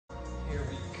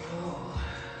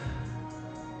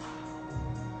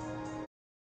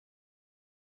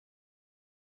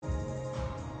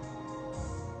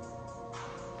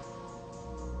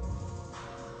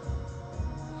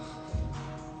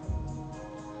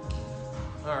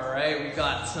All right, we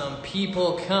got some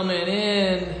people coming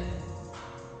in.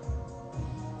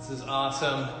 This is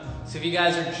awesome. So if you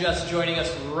guys are just joining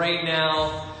us right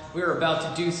now, we're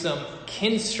about to do some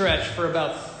kin stretch for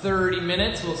about 30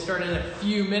 minutes. We'll start in a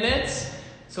few minutes.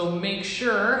 So make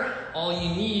sure all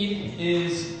you need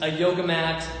is a yoga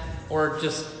mat or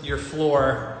just your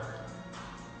floor.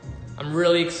 I'm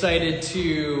really excited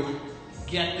to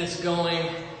get this going.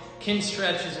 Kin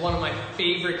stretch is one of my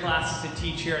favorite classes to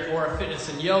teach here at Aura Fitness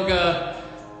and Yoga.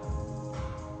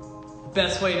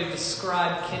 Best way to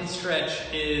describe kin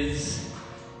stretch is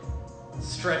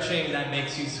stretching that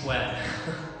makes you sweat.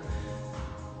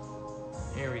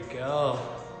 Here we go.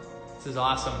 This is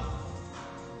awesome.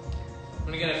 I'm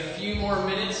gonna get a few more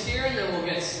minutes here and then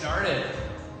we'll get started.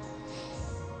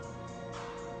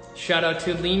 Shout out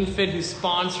to Lean Fit who's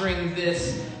sponsoring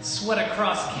this Sweat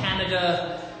Across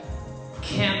Canada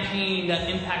campaign that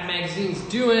Impact Magazine's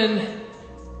doing.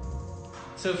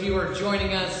 So if you are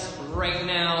joining us right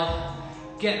now,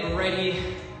 get ready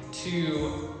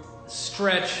to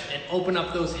stretch and open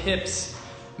up those hips.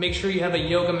 Make sure you have a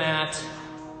yoga mat,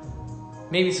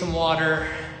 maybe some water,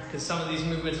 because some of these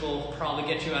movements will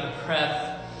probably get you out of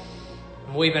breath.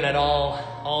 I'm waving at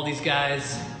all these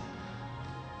guys.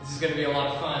 This is gonna be a lot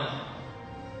of fun.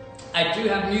 I do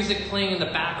have music playing in the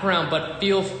background, but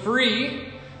feel free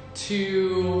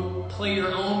to play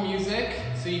your own music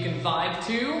so you can vibe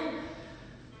to. Here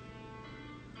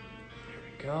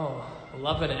we go,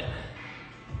 loving it.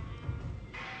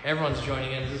 Everyone's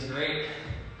joining in, this is great.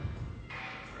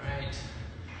 All right,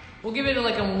 we'll give it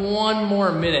like one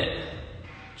more minute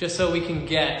just so we can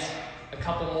get a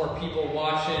couple more people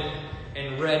watching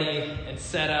and ready and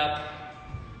set up.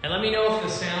 And let me know if the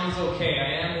sound's okay.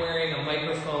 I am wearing a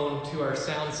microphone to our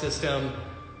sound system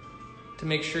to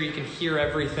make sure you can hear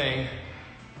everything.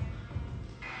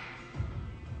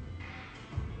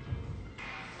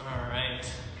 All right,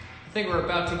 I think we're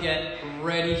about to get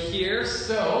ready here.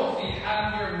 So if you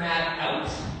have your mat out,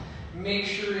 make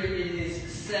sure it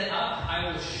is set up.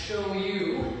 I will show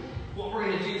you what we're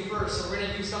gonna do first. So we're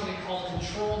gonna do something called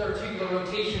controlled articular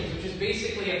rotations, which is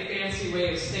basically a fancy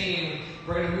way of saying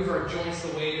we're gonna move our joints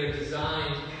the way they're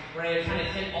designed. We're gonna kind of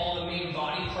hit all the main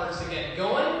body parts to get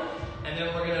going, and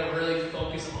then we're gonna really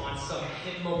focus on some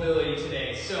hip mobility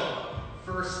today. So,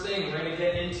 first thing, we're gonna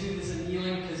get into this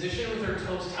kneeling position with our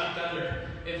toes tucked under.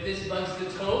 If this bugs the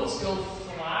toes, go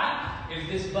flat. If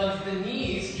this bugs the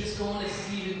knees, just go in a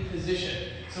seated position.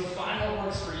 So find what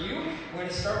works for you. We're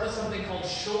gonna start with something called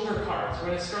shoulder cards. We're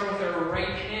gonna start with our right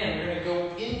hand. We're gonna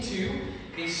go into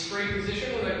a straight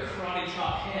position with a karate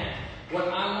chop hand. What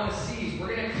I wanna see is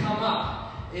we're gonna come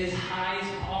up as high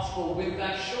as possible with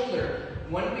that shoulder.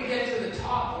 When we get to the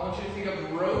top, I want you to think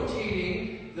of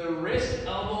rotating the wrist,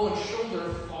 elbow, and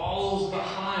shoulder follows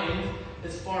behind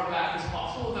as far back as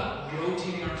possible without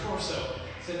rotating our torso.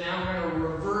 So now we're going to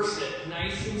reverse it,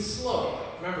 nice and slow.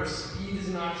 Remember, speed is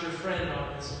not your friend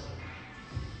on this one.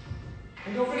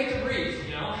 And don't forget to breathe,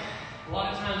 you know? A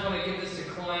lot of times when I give this to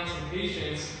clients and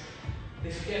patients,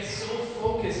 they get so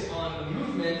focused on the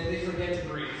movement, they forget to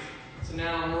breathe. So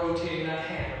now I'm rotating that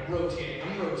hand, I'm rotating,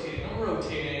 I'm rotating, I'm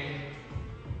rotating.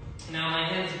 Now my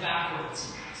hand's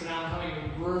backwards. So now I'm coming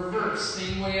reverse,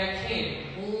 same way I came,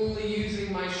 only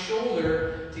using my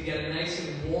shoulder to get it nice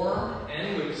and warm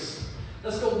and loose.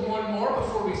 Let's go one more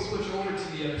before we switch over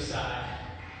to the other side.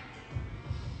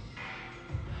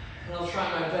 And I'll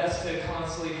try my best to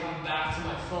constantly come back to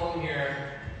my phone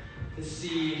here to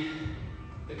see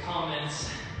the comments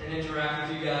and interact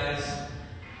with you guys.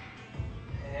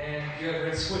 And good, we're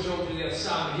gonna switch over to the other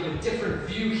side. We get a different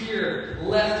view here.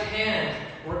 Left hand,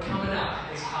 we're coming up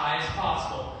as high as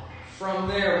possible. From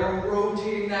there, we're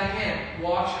rotating that hand.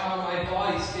 Watch how my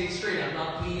body stays straight. I'm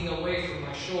not leaning away from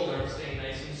my shoulder. I'm staying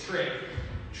nice and straight.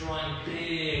 Drawing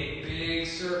big, big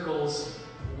circles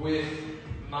with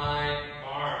my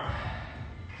arm.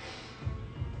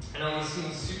 I know this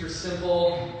seems super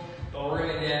simple, but we're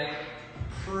gonna get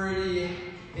pretty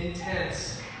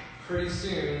intense pretty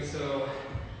soon. So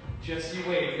just you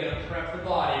wait. We gotta prep the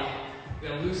body. We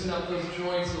gotta loosen up those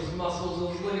joints, those muscles,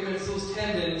 those ligaments, those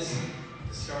tendons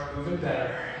to start moving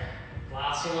better.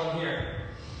 Last one here.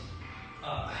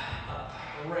 Up, up,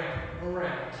 around,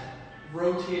 around.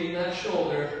 Rotating that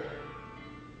shoulder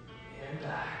and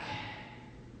back.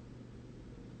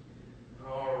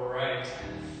 All right.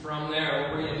 From there,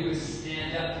 what we're gonna do is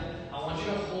stand up. I want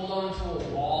you to hold on to a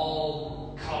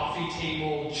wall, coffee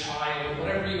table, child,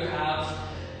 whatever you have.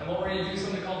 And what we're gonna do is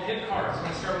something called hip cards. We're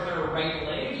gonna start with our right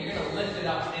leg. You're gonna lift it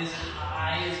up as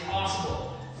high as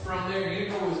possible. From there, you're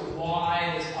gonna go as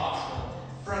wide as possible.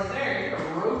 From there, you're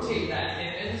gonna rotate that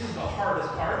hip, and this is the hardest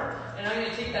part. And I'm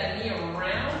gonna take that knee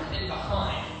around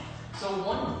So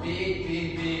one big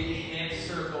hip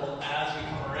circle as we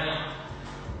come around.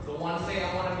 The one thing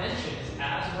I want to mention is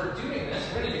as we're doing this,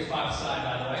 we're going to do 5 side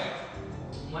by the way.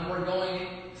 When we're going,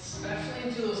 especially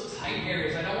into those tight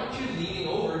areas, I don't want you leaning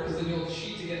over because then you'll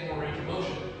cheat to get more range of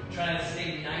motion. Try to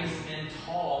stay nice and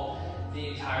tall the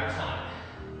entire time.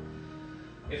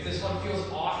 If this one feels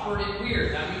awkward and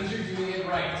weird, that means you're doing it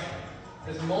right.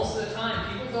 Because most of the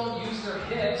time, people don't use their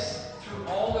hips through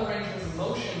all the ranges of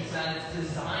motions that it's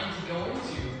designed to go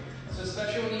into. So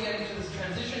especially when you get into this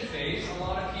transition phase, a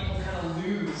lot of people kind of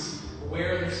lose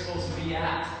where they're supposed to be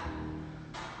at.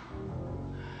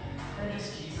 And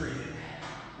just keep breathing.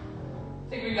 I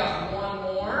think we got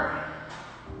one more.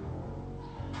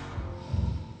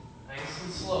 Nice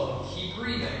and slow. Keep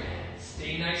breathing.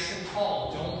 Stay nice and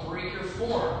tall. Don't break your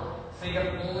form. Think of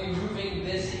only moving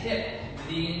this hip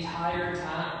the entire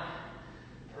time.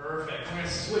 Perfect. We're going to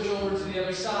switch over to the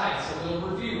other side. So a little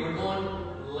review. We're going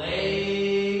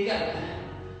leg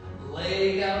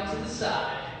out to the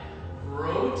side.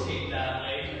 Rotate that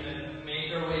leg and then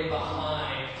make our way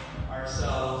behind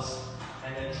ourselves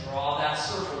and then draw that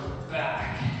circle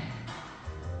back.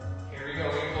 Here we go.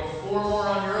 We're going to go 4 more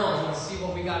on your own. Let's see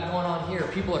what we got going on here.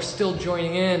 People are still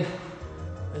joining in.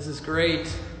 This is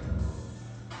great.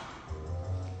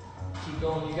 Keep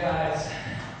going, you guys.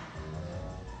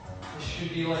 This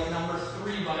should be like number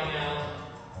 3 by now.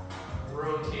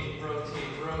 Rotate, rotate,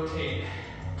 rotate.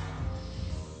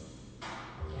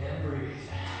 And breathe.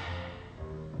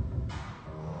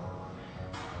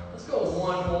 Let's go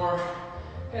one more.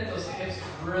 Get those hips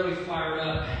really fired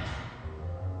up.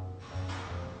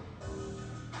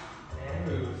 And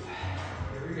move.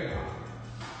 Here we go.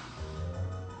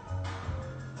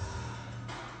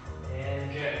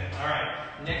 And good. All right.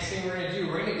 Next thing we're going to do,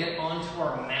 we're going to get onto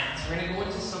our mats. We're going to go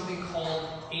into something called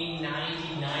a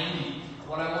 90-90.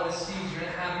 What I want to see is you're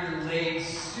going to have your legs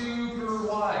super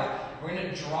wide. We're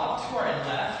going to drop to our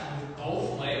left with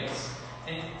both legs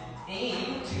and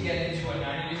aim to get into a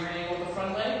 90-degree angle with the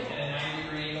front leg and a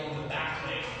 90-degree angle with the back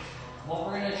leg. What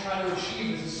we're going to try to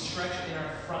achieve is a stretch in our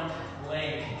front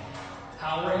leg.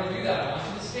 How we're going to do that, I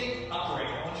want you to stay upright.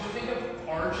 I want you to think of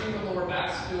arching the lower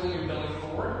back, spilling your belly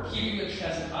forward, keeping the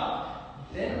chest up.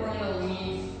 Then we're going to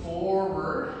lean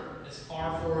forward, as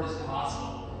far forward as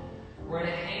possible. We're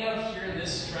going to hang out here in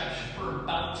this stretch for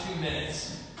about 2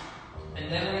 minutes. And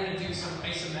then we're going to do some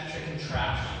isometric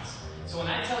contractions. So when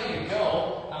I tell you to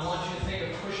go, I want you to think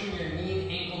of pushing your knee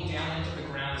and ankle down into the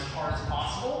ground as hard as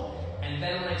possible. And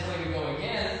then when I tell you to go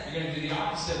again, you're going to do the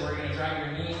opposite, where you're going to drag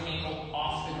your knee and ankle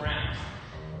off the ground.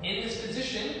 In this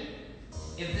position,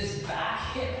 if this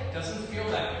back hip doesn't feel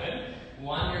that good,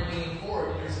 one, you're leaning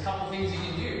forward. There's a couple things you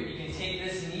can do. You can take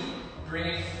this knee, bring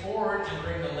it forward, and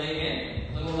bring the leg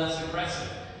in, a little less aggressive.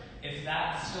 If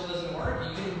that still doesn't work,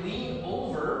 you can lean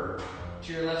over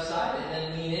to your left side and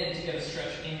then lean in to get a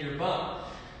stretch in your bum.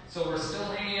 So we're still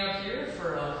hanging out here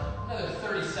for another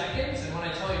 30 seconds, and when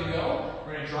I tell you to go,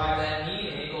 we're going to drive that knee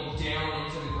and ankle down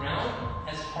into the ground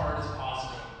as hard as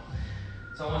possible.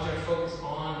 So I want you to focus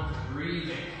on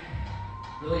breathing,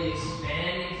 really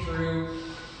expanding through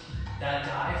that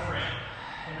diaphragm,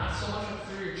 and not so much up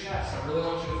through your chest. I really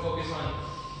want you to focus on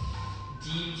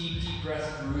deep breaths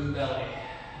through the belly.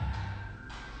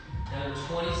 Another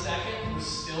 20 seconds, we're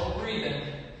still breathing.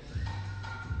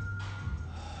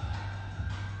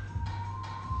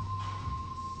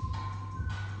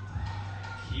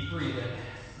 Keep breathing.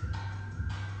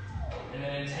 And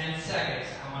then in 10 seconds,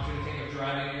 I want you to think of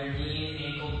driving your knee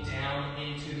and ankle down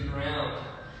into the ground.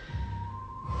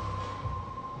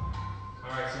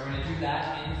 All right, so we're going to do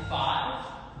that in 5,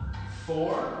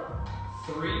 4,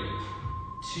 3,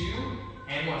 2,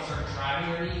 and 1. Start driving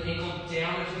your knee and ankle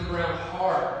down into the ground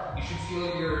hard. You should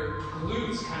feel your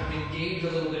glutes kind of engage a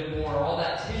little bit more. All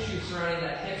that tissue surrounding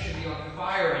that hip should be on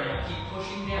fire right now. Keep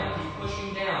pushing down, keep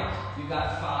pushing down. You've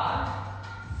got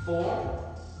 5,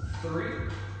 4, 3,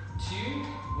 2,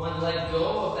 1. Let go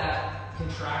of that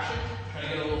contraction. Try to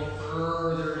get a little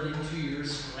further into your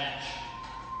stretch.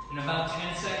 In about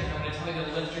 10 seconds, I'm going to tell you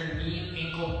to lift your knee and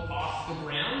ankle off the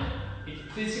ground. It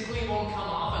physically won't come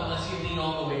off unless you lean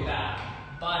all the way back.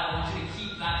 But I want you to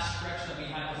keep that stretch that we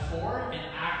had before and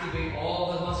activate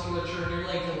all the musculature in your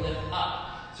leg to lift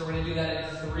up. So we're going to do that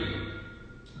in 3,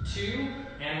 2,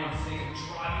 and 1. Think of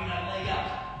driving that leg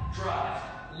up. Drive,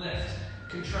 lift,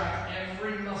 contract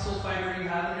every muscle fiber you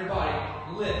have in your body.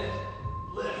 Lift,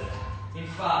 lift. In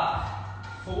 5,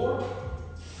 4,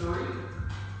 3,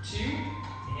 2,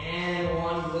 and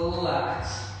 1.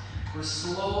 Relax. We're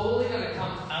slowly going to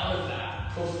come out of that.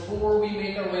 Before we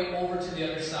make our way over to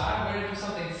the other side, we're going to do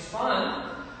something fun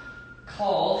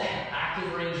called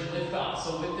active range lift off.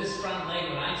 So with this front leg,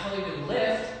 when I tell you to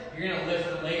lift, you're going to lift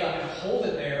the leg up and hold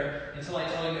it there until I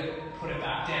tell you to put it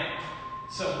back down.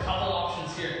 So a couple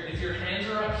options here. If your hands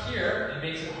are up here, it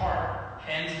makes it hard.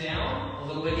 Hands down, a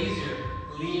little bit easier.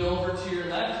 Lean over to your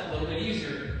left, a little bit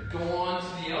easier. Go on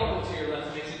to the elbow to your left,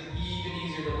 it makes it even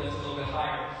easier to lift a little bit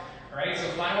higher. All right, so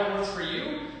find what works for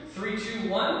you. 3, 2,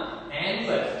 1, and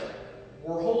lift.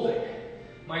 We're holding.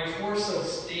 My torso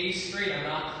stays straight, I'm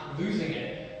not losing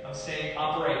it. I'm staying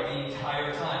upright the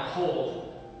entire time.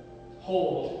 Hold,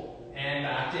 hold, and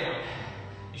back down.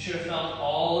 You should have felt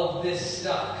all of this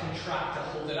stuff contract to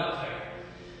hold it up there.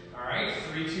 All right,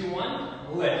 3, 2,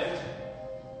 1, lift.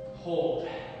 Hold,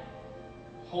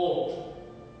 hold,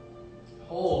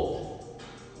 hold,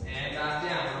 and back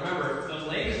down. Remember, if the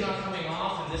leg is not coming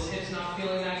off and this hip's not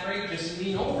feeling that great, just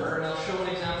lean over and I'll show an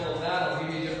example of that. I'll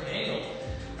give you a different angle.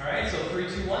 All right, so 3,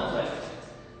 2, 1, lift.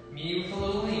 Me with a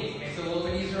little lean. Makes it a little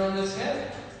bit easier on this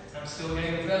hip. I'm still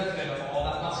getting the benefit of all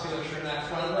that musculature in that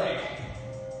front leg.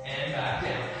 And back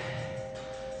down.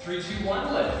 3, 2,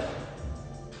 1, lift.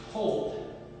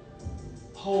 Hold,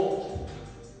 hold,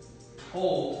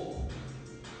 hold,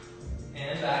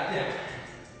 and back down.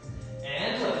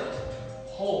 And lift.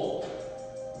 Hold,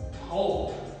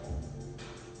 hold,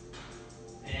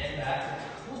 and back down.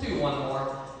 We'll do one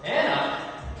more. And up.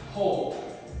 Hold,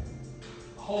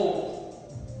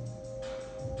 hold,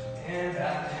 and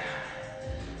back down.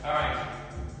 All right.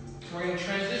 We're going to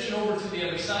transition over to the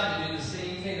other side to do the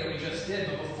same thing that we just did,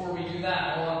 but before we do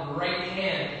that, I want right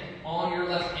hand on your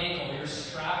left ankle. You're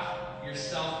strap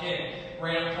yourself in.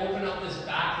 We're going to open up this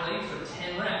back leg for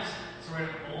 10 reps. So we're going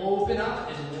to open up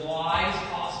as wide as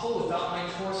possible without my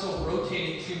torso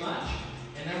rotating too much,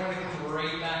 and then we're going to come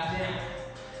right back down.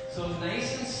 So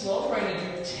nice and slow, we're going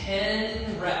to do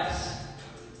 10 reps.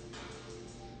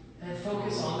 And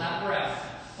focus on that breath.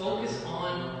 Focus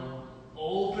on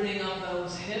opening up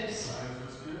those hips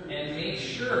and make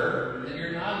sure that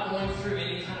you're not going through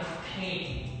any kind of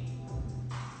pain.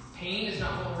 Pain is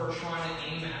not what we're trying to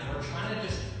aim at. We're trying to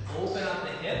just open up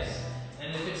the hips,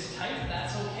 and if it's tight,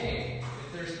 that's okay.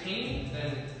 If there's pain,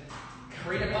 then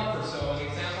create a buffer. So an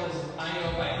example is, I know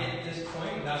if I hit this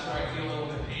point, that's where I feel a little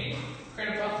bit of pain, create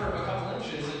a buffer of a couple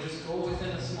inches and just go within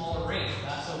a smaller range.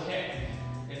 That's okay.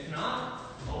 If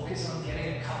not, focus on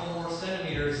getting a couple more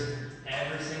centimeters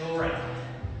every single rep.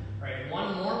 All right,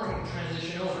 one more, we're going to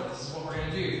transition over. This is what we're going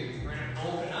to do. We're going to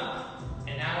open up,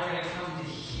 and now we're going to come to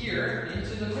here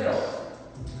into the middle.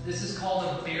 This is called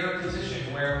a bear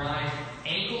position, where my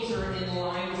ankles are in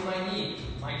line with my knee.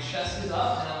 My chest is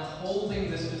up, and I'm holding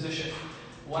this position.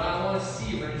 What I want to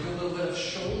see, we're going to do a little bit of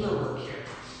shoulder work here.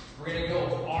 We're going to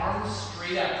go arms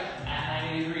straight up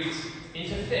at 90 degrees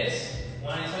into fist.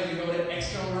 When I tell you to go to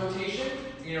external rotation,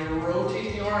 you're going to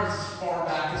rotate the arms as far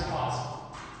back as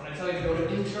possible. When I tell you to go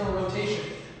to internal rotation,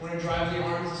 we're going to drive the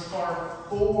arms as far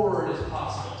forward as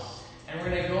possible. And we're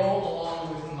going to go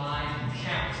along with my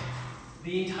count.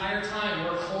 The entire time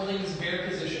we're holding this bear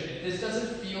position. If this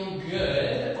doesn't feel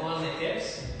good on the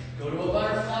hips, go to a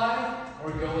butterfly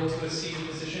or go into a seated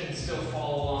position and still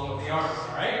follow along with the arms,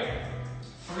 all right?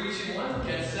 3, 2, 1,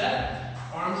 get set.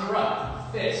 Arms are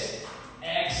up, fist,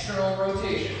 external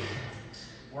rotation.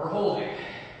 We're holding.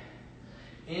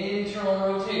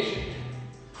 Internal rotation.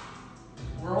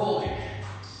 We're holding.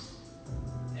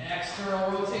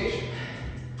 External rotation.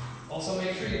 Also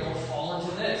make sure you don't fall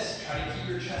into this. Try to keep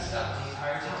your chest up the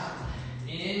entire time.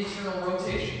 Internal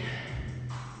rotation.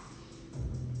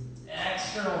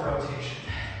 External rotation.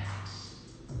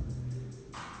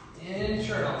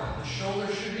 Internal. The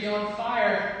shoulders should be on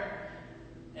fire.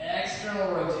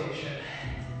 External rotation.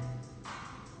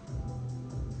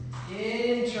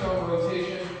 Internal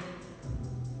rotation.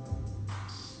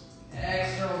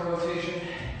 External rotation.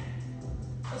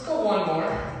 Let's go one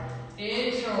more.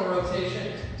 Internal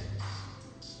rotation.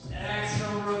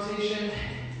 External rotation.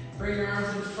 Bring your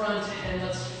arms in front and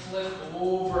let's flip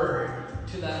over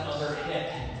to that other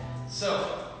hip.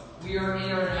 So we are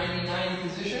in our 90-90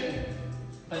 position,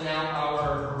 but now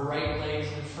our right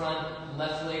leg's in front,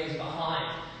 left leg is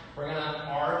behind. We're gonna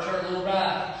arch our little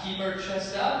back, keep our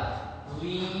chest up,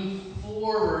 lean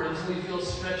forward until you feel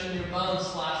stretch in your bum /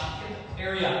 hip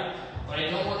area. What I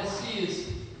don't want to see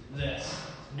is this.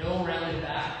 No rounded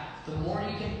back. The more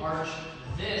you can arch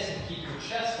this and keep your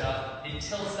chest up, it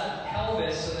tilts that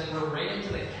pelvis so then we're right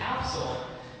into the capsule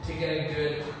to get a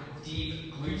good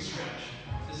deep glute stretch.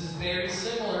 This is very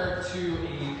similar to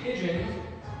a pigeon,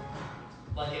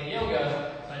 like in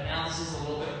yoga, but now this is a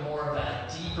little bit more of that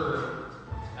deeper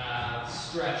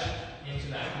stretch into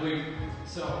that glute.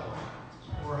 So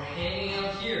we're hanging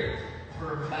out here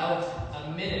for about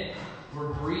a minute.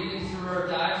 We're breathing through our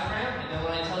diaphragm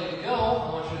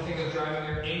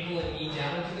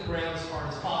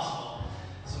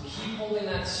keep holding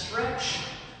that stretch.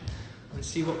 Let's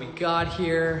see what we got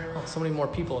here. Oh, so many more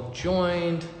people have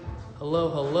joined. Hello,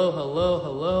 hello, hello,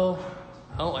 hello.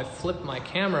 Oh, I flipped my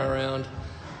camera around.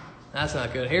 That's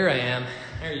not good. Here I am.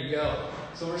 There you go.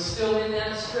 So we're still in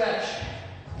that stretch.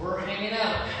 We're hanging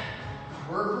out.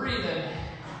 We're breathing.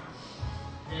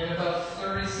 In about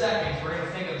 30 seconds, we're going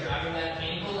to think of driving that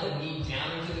ankle and knee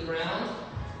down into the ground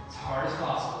as hard as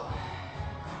possible.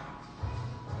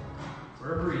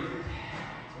 We're breathing.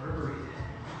 We're breathing.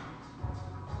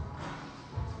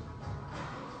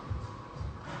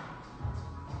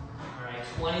 All right,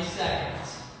 20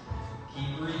 seconds.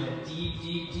 Keep breathing. Deep,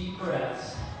 deep, deep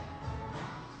breaths.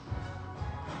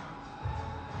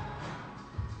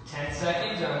 10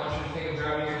 seconds. I want you to think of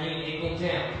driving your knee and ankle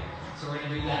down. So we're going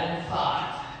to do that in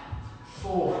 5,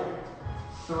 4,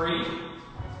 3,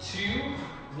 2,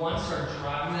 1. Start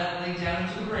driving that leg down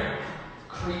into the ground.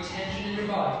 Create tension in your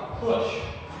body. Push,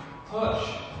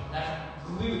 push. That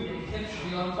glute and hip should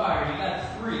be on fire. You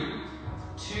got 3,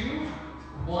 2,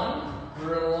 1.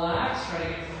 Relax. Try to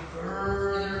get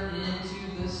further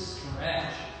into the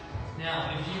stretch.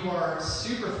 Now, if you are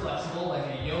super flexible, like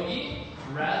a yogi,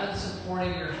 rather than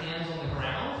supporting your hands on the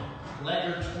ground, let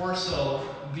your torso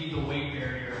be the weight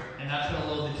barrier, and that's going to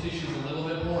load the tissues a little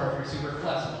bit more if you're super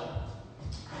flexible.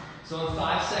 So in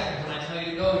 5 seconds, when I tell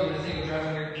you to go, you're going to think of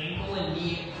driving your ankle and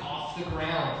knee off the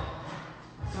ground.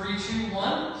 3, 2,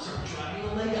 1, start driving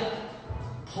the leg up.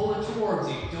 Pull it towards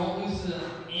you. Don't lose the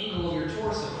angle of your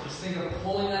torso. Just think of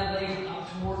pulling that leg up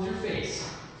towards your face.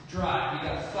 Drive. You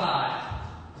got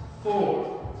 5,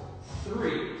 4,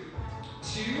 3,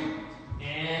 2,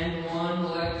 and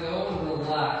 1. Let go and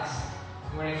relax.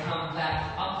 We're going to come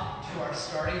back up to our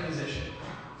starting position.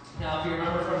 Now, if you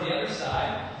remember from the other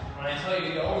side, when I tell you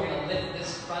to go, we're going to lift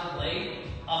this front leg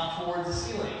up towards the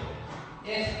ceiling.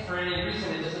 If, for any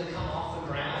reason, it doesn't come off the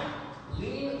ground,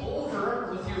 lean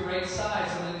over with your right side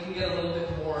so that you can get a little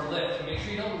bit more lift. Make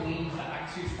sure you don't lean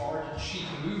back too far to cheat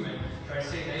the movement. Try to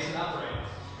stay nice and upright.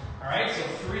 All right, so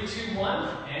 3, 2, 1,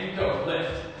 and go.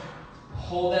 Lift.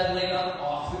 Hold that leg up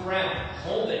off the ground.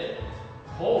 Hold it.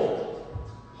 Hold.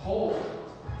 Hold.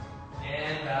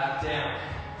 And back down.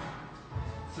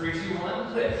 3, 2,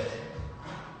 1, lift.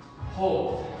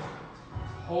 Hold.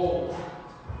 Hold.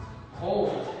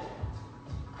 Hold.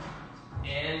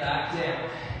 And back down.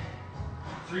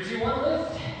 3, 2, 1,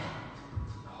 lift.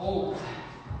 Hold.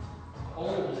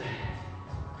 Hold.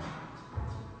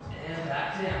 And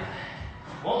back down.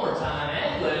 One more time,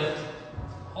 and lift.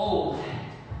 Hold.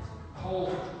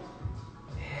 Hold.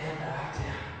 And back down.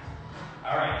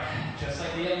 All right, just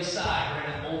like the other side,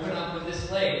 we're going to open up with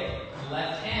this leg.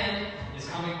 Left hand is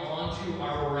coming onto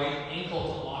our right ankle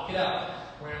to lock it up.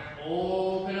 We're going to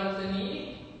open up the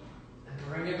knee and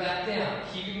bring it back down,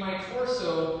 keeping my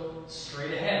torso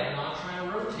straight ahead. I'm not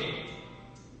trying to rotate.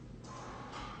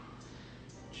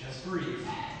 Just breathe.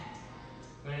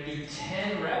 We're going to do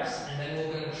 10 reps, and then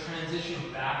we're going to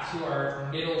transition back to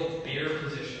our middle bear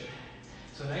position.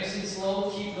 So nice and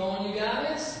slow, keep going, you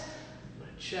guys. I'm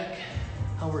going to check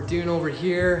how we're doing over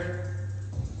here.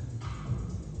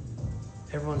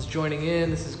 Everyone's joining in.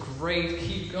 This is great.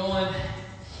 Keep going.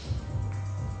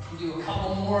 We'll do a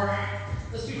couple more.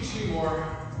 Let's do 2 more.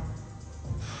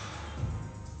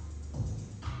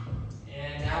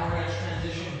 And now we're going to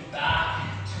transition back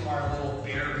to our little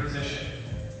bear position.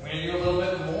 We're going to do a little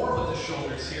bit more with the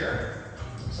shoulders here.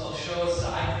 So I'll show a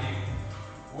side view.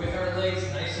 With our legs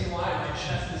nice and wide, my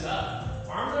chest is up.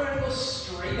 Arms are going to go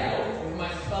straight out with my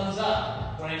thumbs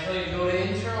up. When I tell you to go to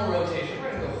internal rotation,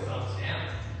 we're going to go thumbs down.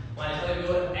 When I tell you to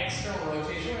go to external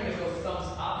rotation, we're going to go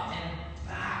thumbs up and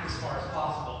back as far as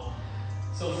possible.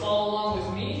 So follow along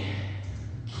with me.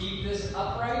 Keep this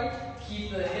upright.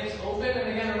 Keep the hips open. And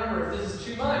again, remember, if this is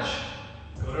too much,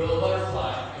 go to a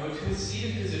butterfly. Go to a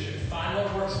seated position. Find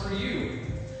what works for you.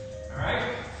 All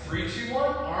right? 3, 2,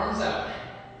 1. Arms out.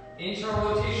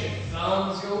 Internal rotation.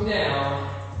 Thumbs go down.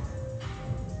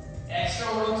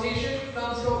 External rotation.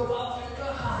 Thumbs go up and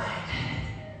behind.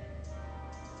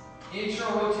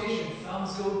 Internal rotation.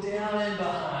 Thumbs go down and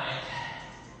behind.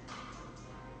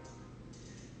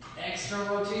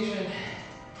 External rotation.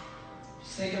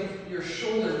 Just think of your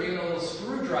shoulder being a little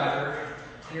screwdriver,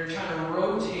 and you're trying to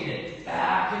rotate it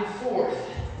back and forth.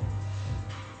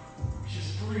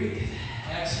 Just breathe.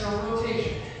 External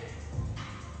rotation.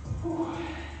 Whew.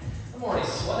 I'm already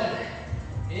sweating.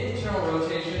 Internal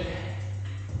rotation.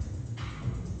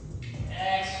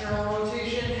 External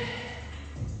rotation.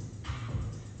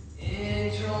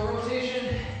 Internal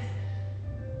rotation.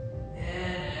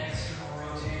 And external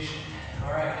rotation.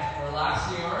 All right,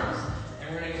 relax the arms,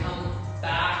 and we're going to come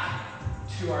back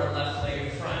to our left leg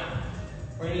in front.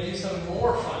 We're gonna do some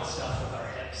more fun stuff with our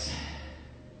hips.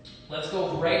 Let's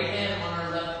go right hand on our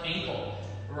left ankle.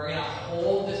 We're gonna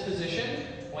hold this position.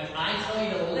 When I tell you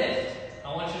to lift,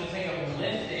 I want you to think of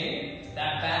lifting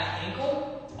that back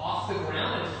ankle off the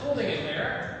ground and holding it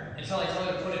there until I tell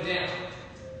you to put it down.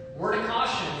 Word of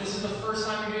caution, if this is the first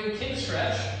time you're doing king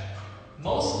stretch,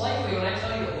 most likely when I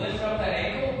tell you to lift up that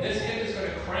ankle, this hip is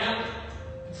gonna cramp.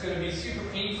 It's gonna be super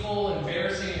painful,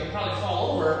 embarrassing, you'll probably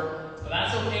fall over, but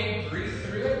that's okay, breathe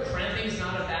through it. Cramping's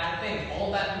not a bad thing.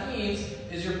 All that means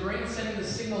is your brain sending the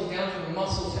signals down to the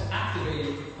muscles to activate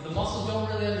it. But the muscles don't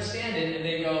really understand it, and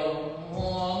they go,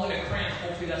 well, I'm gonna cramp,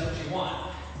 hopefully that's what you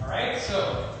want. All right,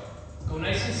 so go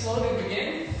nice and slow to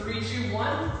begin. 3, 2,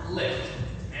 1, lift,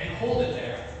 and hold it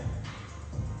there.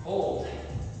 Hold.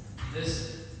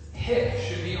 This hip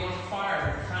should be on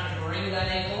fire. You're trying to bring that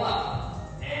ankle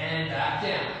up, and back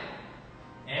down,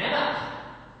 and up.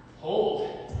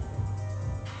 Hold.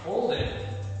 Hold it.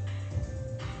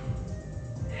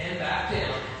 And back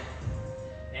down.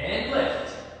 And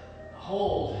lift.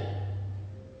 Hold.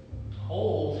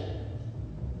 Hold.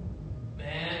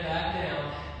 And back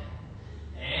down.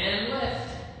 And lift.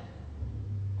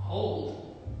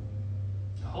 Hold.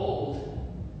 Hold.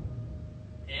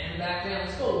 And back down.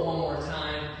 Let's go one more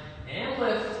time. And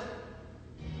lift.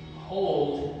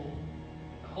 Hold.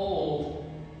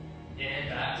 Hold. And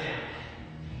back down.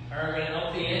 All right, we're going to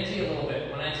up the ante a little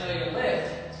bit. When I tell you to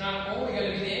lift, it's not only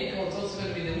going to be the ankle, it's also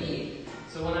going to be the knee.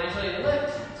 So when I tell you to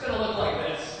lift, it's going to look like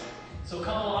this. So a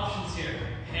couple options here.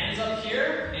 Hands up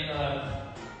here in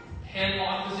a hand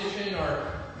lock position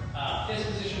or fist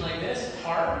position like this,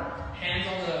 hard. Hands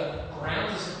on the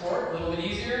ground to support, a little bit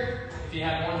easier. If you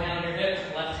have one hand on your hip,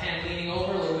 left hand leaning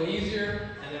over, a little bit easier.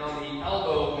 And then on the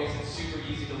elbow, makes it super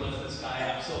easy to lift this guy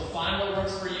up. So find what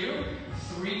works for you.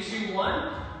 3, 2,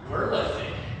 1, we're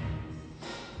lifting.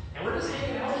 And we're just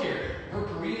hanging out here. We're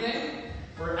breathing.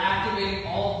 We're activating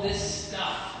all this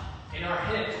stuff in our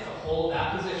hip to hold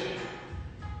that position.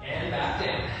 And back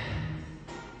down.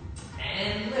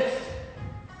 And lift.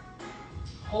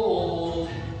 Hold.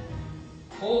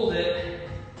 Hold it.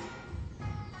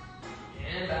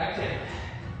 And back down.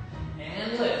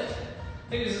 And lift. I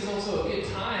think this is also a good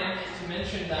time to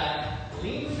mention that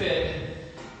Lean Fit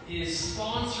is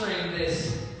sponsoring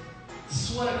this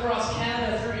Sweat Across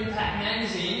Canada through Impact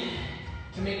Magazine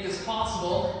to make this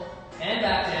possible. And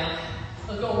back down.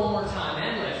 Let's go one more time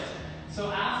and lift. So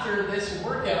after this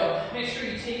workout, make sure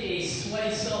you take a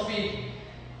sweaty selfie,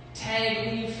 tag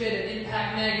Lean Fit at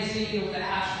Impact Magazine with the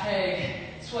hashtag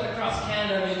Sweat Across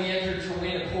Canada, and you'll be entered to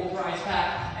win a cool prize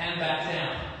pack. And back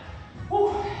down.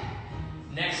 Whew.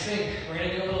 Next thing, we're going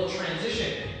to do a little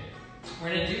transition.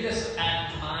 We're going to do this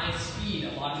at my speed.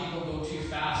 A lot of people go too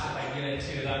fast if I get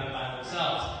into them by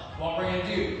themselves. What we're going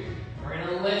to do, we're going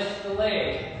to lift the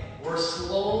leg. We're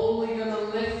slowly going to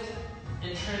lift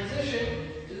and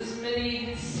transition to this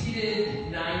mini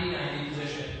seated 90-90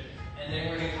 position. And then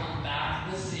we're going to come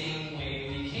back the same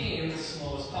way we came, as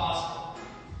slow as possible.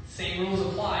 Same rules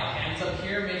apply. Hands up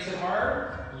here makes it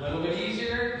hard. A little bit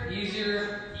easier,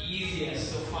 easier,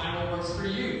 easiest. So find what works for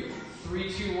you.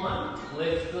 3, 2, 1,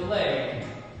 lift the leg.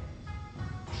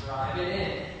 Drive it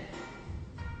in.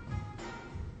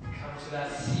 Come to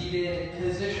that seated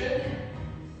position.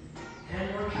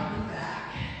 And we're coming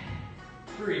back.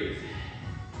 Breathe.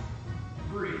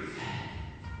 Breathe.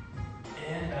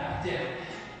 And back down.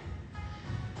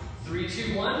 3,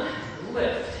 2, 1,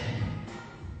 lift.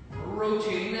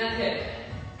 Rotating that hip.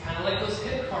 Kind of like those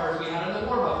hip cars we had in the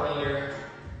warm-up earlier.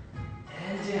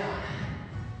 And down.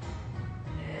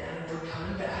 And we're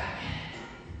coming back.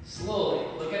 Slowly.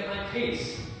 Look at my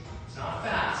pace. It's not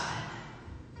fast.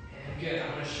 And good.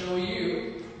 I'm going to show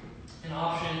you an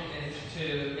option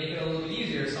to make it a little bit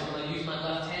easier. So I'm going to use my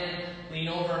left hand, lean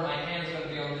over, and my hand's going to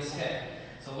be on this hip.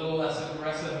 It's a little less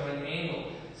aggressive of an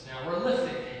angle. So now we're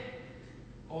lifting.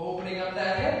 Opening up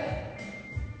that hip.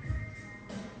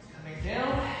 Coming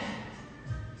down.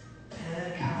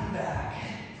 And coming back.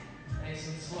 Nice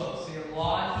and slow. See, a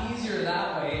lot easier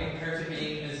that way compared to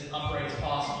being as upright as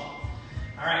possible.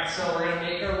 Alright, so we're going to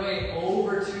make our way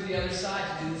over to the other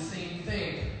side to do the same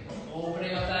thing.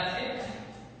 Opening up that hip.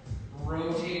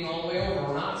 Rotating all the way over.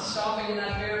 We're not stopping in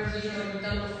that bear position like we've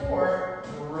done before.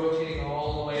 We're rotating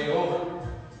all the way over.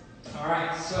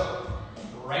 Alright, so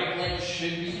right leg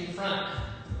should be in front.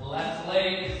 Left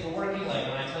leg is the working leg.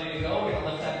 When I tell you to go, we're going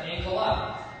to lift that ankle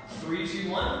up. 3, 2,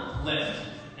 1, lift.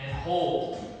 And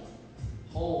hold.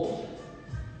 Hold.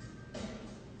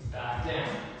 Back down.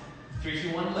 3,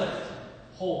 2, 1, lift.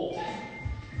 Hold.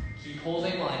 Keep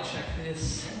holding while I check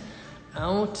this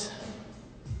out.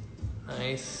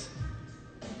 Nice.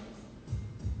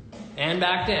 And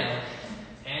back down.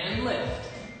 and lift.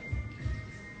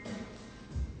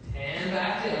 And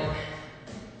back down.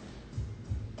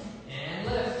 And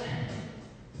lift.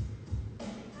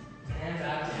 And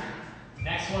back down.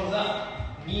 Next one's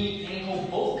up. Knee, ankle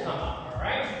both come up, all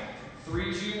right?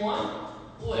 3, 2, 1,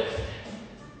 lift.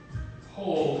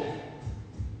 Hold.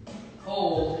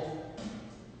 Hold.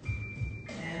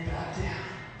 And back down.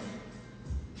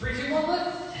 3, 2, 1,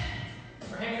 lift.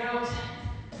 We're hanging out.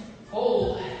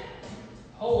 Hold.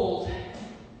 Hold.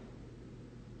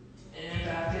 And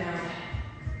back down.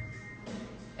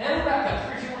 And we're back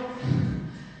up. 3, 2,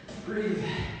 1. Breathe.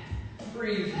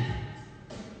 Breathe.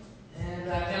 And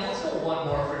back down. Let's go one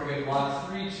more for a good walk.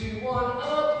 3, 2, 1,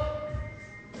 up.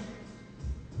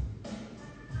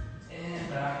 And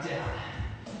back down.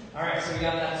 All right, so we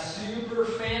got that super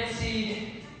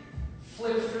fancy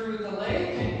flip through with the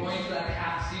leg and going to that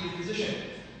half seated position.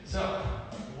 So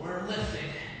we're lifting,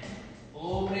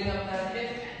 opening up that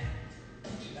hip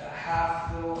to that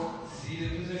half little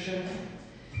seated position,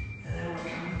 and then we're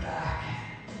coming back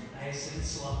nice and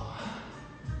slow.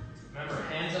 Remember,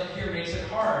 hands up here makes it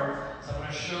hard, so I'm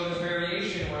going to show the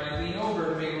variation where I lean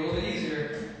over to make it a little bit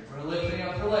easier. We're lifting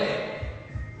up the leg.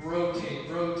 Rotate,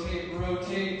 rotate,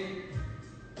 rotate.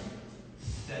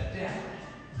 Step down.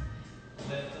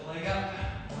 Lift the leg up.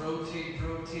 Rotate,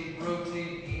 rotate,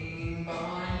 rotate. Aim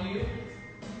behind you.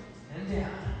 And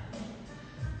down.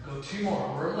 Go 2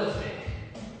 more. We're lifting.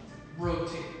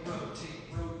 Rotate, rotate,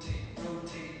 rotate,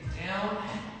 rotate. Down.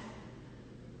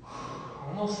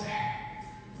 Almost there.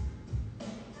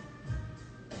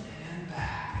 And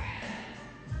back.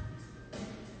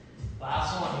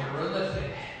 Last one here. We're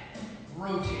lifting.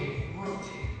 Rotate,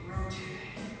 rotate, rotate.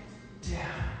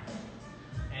 Down.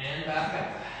 And back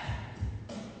up.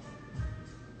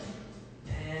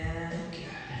 And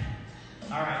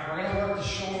good. All right, we're gonna work the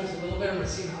shoulders a little bit. I'm gonna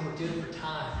see how we're doing for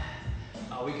time.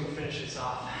 We can finish this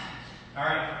off. All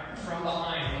right, from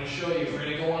behind, I'm gonna show you. We're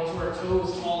gonna go onto our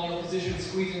toes, tall kneel position,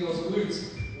 squeezing those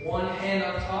glutes. One hand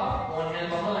up top, one hand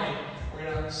behind.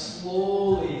 We're gonna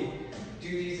slowly do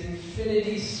these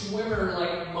infinity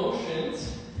swimmer-like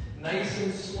motions, nice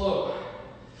and slow.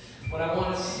 What I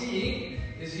wanna see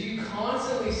is you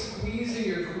constantly squeezing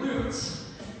your glutes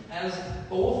as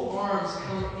both arms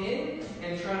come in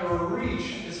and try to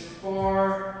reach as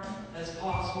far as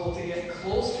possible to get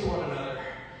close to one another.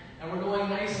 And we're going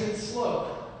nice and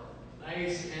slow.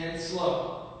 Nice and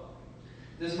slow.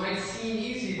 This might seem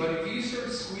easy, but if you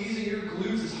start squeezing your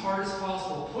glutes as hard as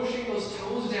possible, pushing those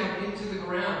toes down into the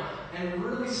ground, and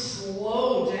really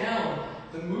slow down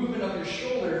the movement of your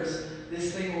shoulders,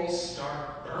 this thing will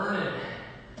start burning.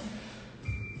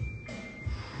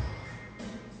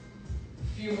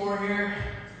 A few more here.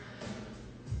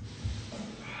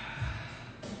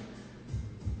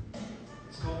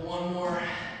 Let's go one more.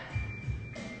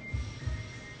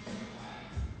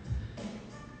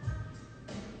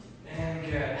 And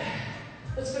good.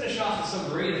 Let's finish off with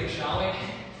some breathing, shall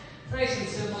we? Nice and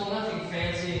simple, nothing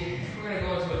fancy. We're going to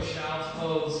go into a child's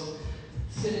pose.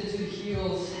 Sit into the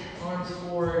heels, arms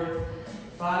forward.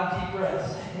 5 deep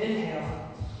breaths. Inhale.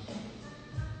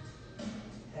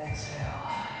 Exhale.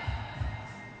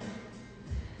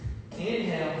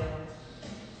 Inhale.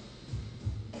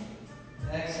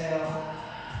 Exhale.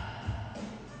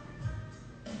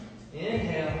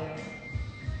 Inhale.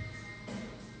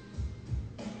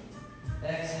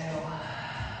 Exhale.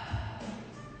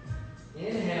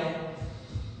 Inhale.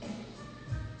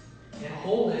 And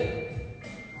hold it.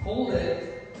 Hold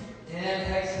it.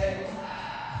 And exhale.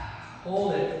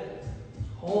 Hold it.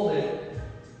 Hold it.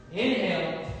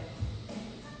 Inhale.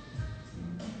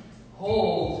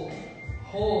 Hold.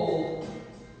 Hold.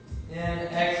 And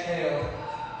exhale.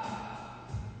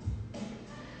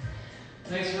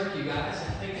 Nice work, you guys.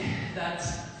 I think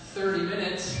that's 30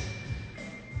 minutes.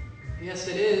 Yes,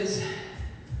 it is.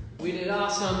 We did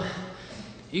awesome.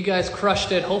 You guys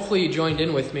crushed it. Hopefully you joined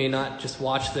in with me, not just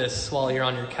watch this while you're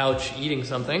on your couch eating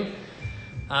something.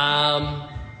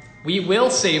 We will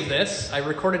save this. I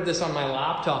recorded this on my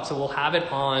laptop, so we'll have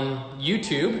it on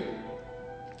YouTube.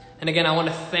 And again, I want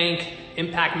to thank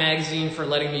Impact Magazine for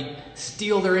letting me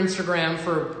steal their Instagram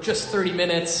for just 30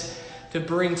 minutes to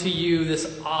bring to you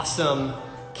this awesome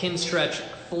Kinstretch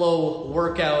Flow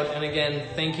workout. And again,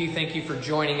 thank you for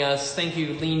joining us. Thank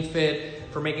you, Lean Fit,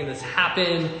 for making this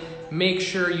happen. Make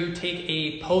sure you take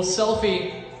a post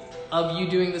selfie of you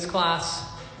doing this class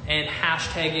and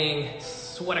hashtagging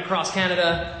Sweat Across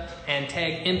Canada and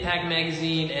tag Impact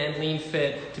Magazine and Lean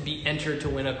Fit to be entered to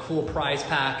win a cool prize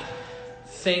pack.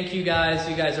 Thank you guys.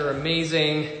 You guys are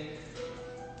amazing.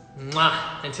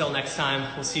 Mwah. Until next time,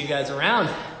 we'll see you guys around.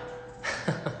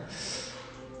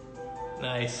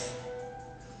 Nice.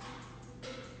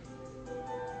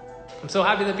 I'm so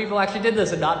happy that people actually did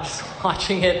this and not just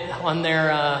watching it on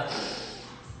their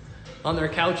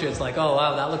couches like, oh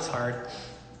wow, that looks hard.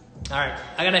 All right,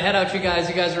 I gotta head out, you guys.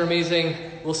 You guys are amazing.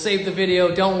 We'll save the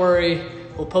video, don't worry.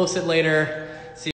 We'll post it later.